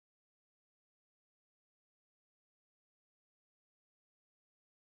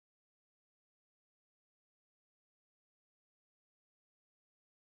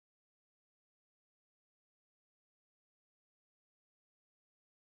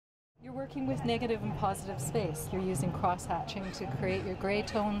You're working with negative and positive space. You're using cross-hatching to create your gray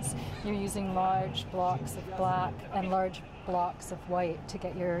tones. You're using large blocks of black and large blocks of white to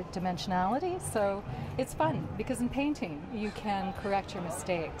get your dimensionality. So it's fun because in painting you can correct your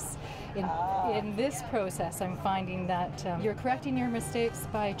mistakes. In this process I'm finding that you're correcting your mistakes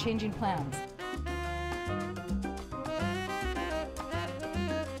by changing plans.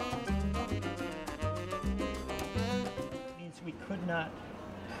 It means we could not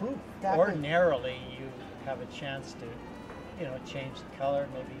proof. Exactly. Ordinarily, you have a chance to, change the color,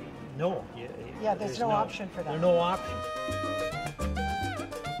 maybe. No. Yeah, there's no option for that. There's no option.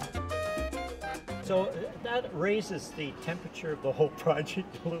 So that raises the temperature of the whole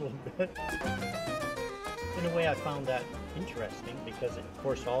project a little bit. In a way, I found that interesting because, of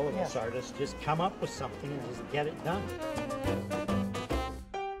course, all of us artists just come up with something and just get it done.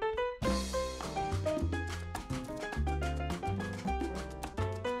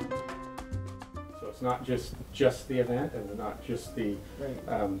 It's not just the event and not just the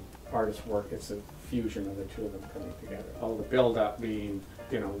artist's work, it's a fusion of the two of them coming together. All the build-up being,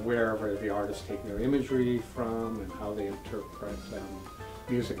 wherever the artists take their imagery from and how they interpret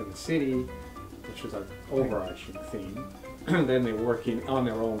music in the city, which is our overarching theme. And then they're working on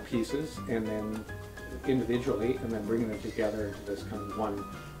their own pieces and then individually and then bringing them together into this kind of one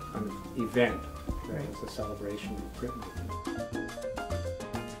event that is a celebration of printmaking.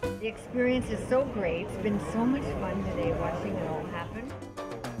 The experience is so great. It's been so much fun today watching it all happen.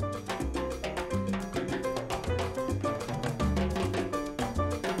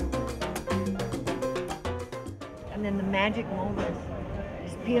 And then the magic moment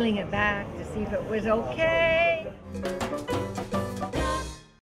is peeling it back to see if it was okay.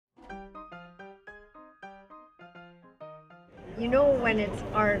 You know when it's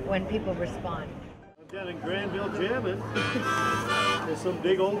art when people respond. Down in Granville jamming. There's some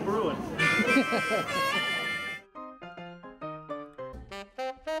big old brewing.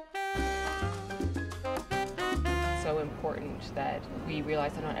 So important that we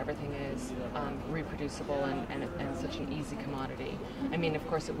realize that not everything is reproducible and such an easy commodity. I mean, of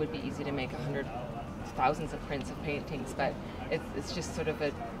course, it would be easy to make thousands of prints of paintings, but it's just sort of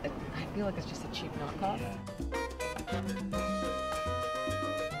I feel like it's just a cheap knockoff.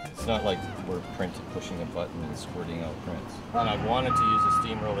 It's not like we're pushing a button and squirting out prints. And I've wanted to use a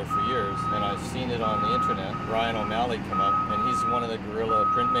steamroller for years, and I've seen it on the internet. Ryan O'Malley come up, and he's one of the guerrilla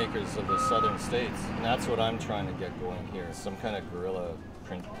printmakers of the southern states. And that's what I'm trying to get going here, some kind of guerrilla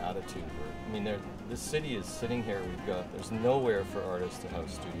print attitude. This city is sitting here, there's nowhere for artists to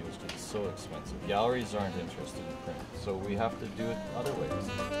have studios because it's so expensive. Galleries aren't interested in print, so we have to do it other ways.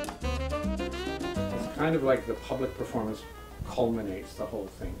 It's kind of like the public performance culminates the whole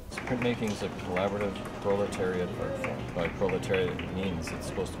thing. Printmaking is a collaborative proletariat art form. By proletariat it means it's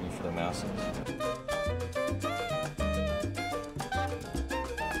supposed to be for the masses.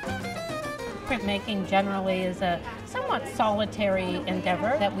 Printmaking generally is a somewhat solitary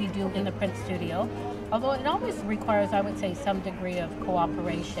endeavor that we do in the print studio, although it always requires, I would say, some degree of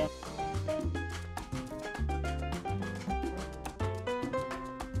cooperation.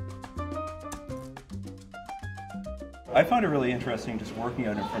 I found it really interesting just working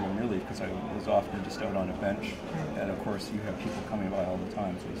out in front of Mirrleaf because I was often just out on a bench, and of course you have people coming by all the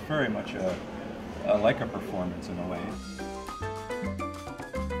time, so it's very much like a performance in a way.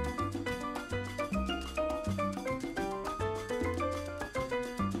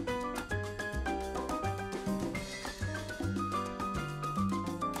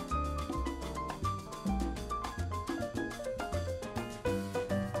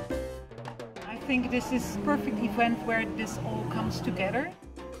 I think this is a perfect event where this all comes together,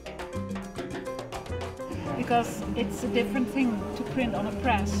 because it's a different thing to print on a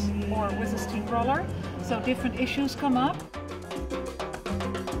press or with a steamroller, so different issues come up.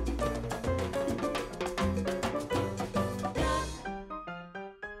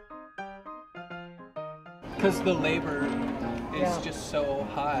 Because the labor is just so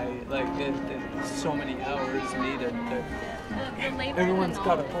high, like so many hours needed that everyone's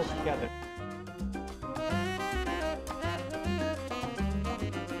got to pull together.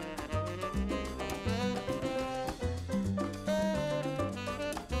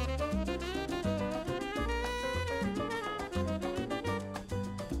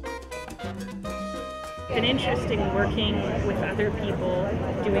 It's been interesting working with other people,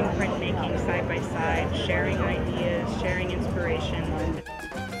 doing printmaking side by side, sharing ideas, sharing inspirations.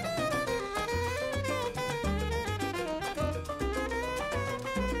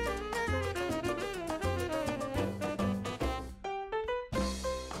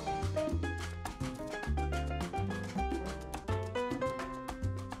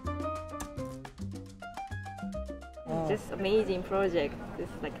 Just amazing project.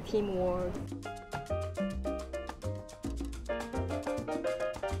 It's like teamwork.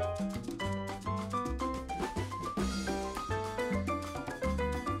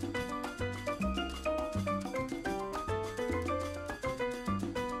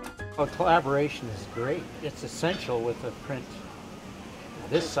 Well, collaboration is great. It's essential with a print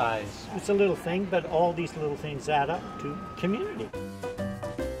this size. It's a little thing, but all these little things add up to community.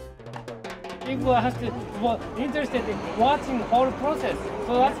 People have to interested in watching the whole process,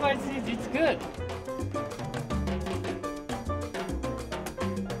 so that's why it's good.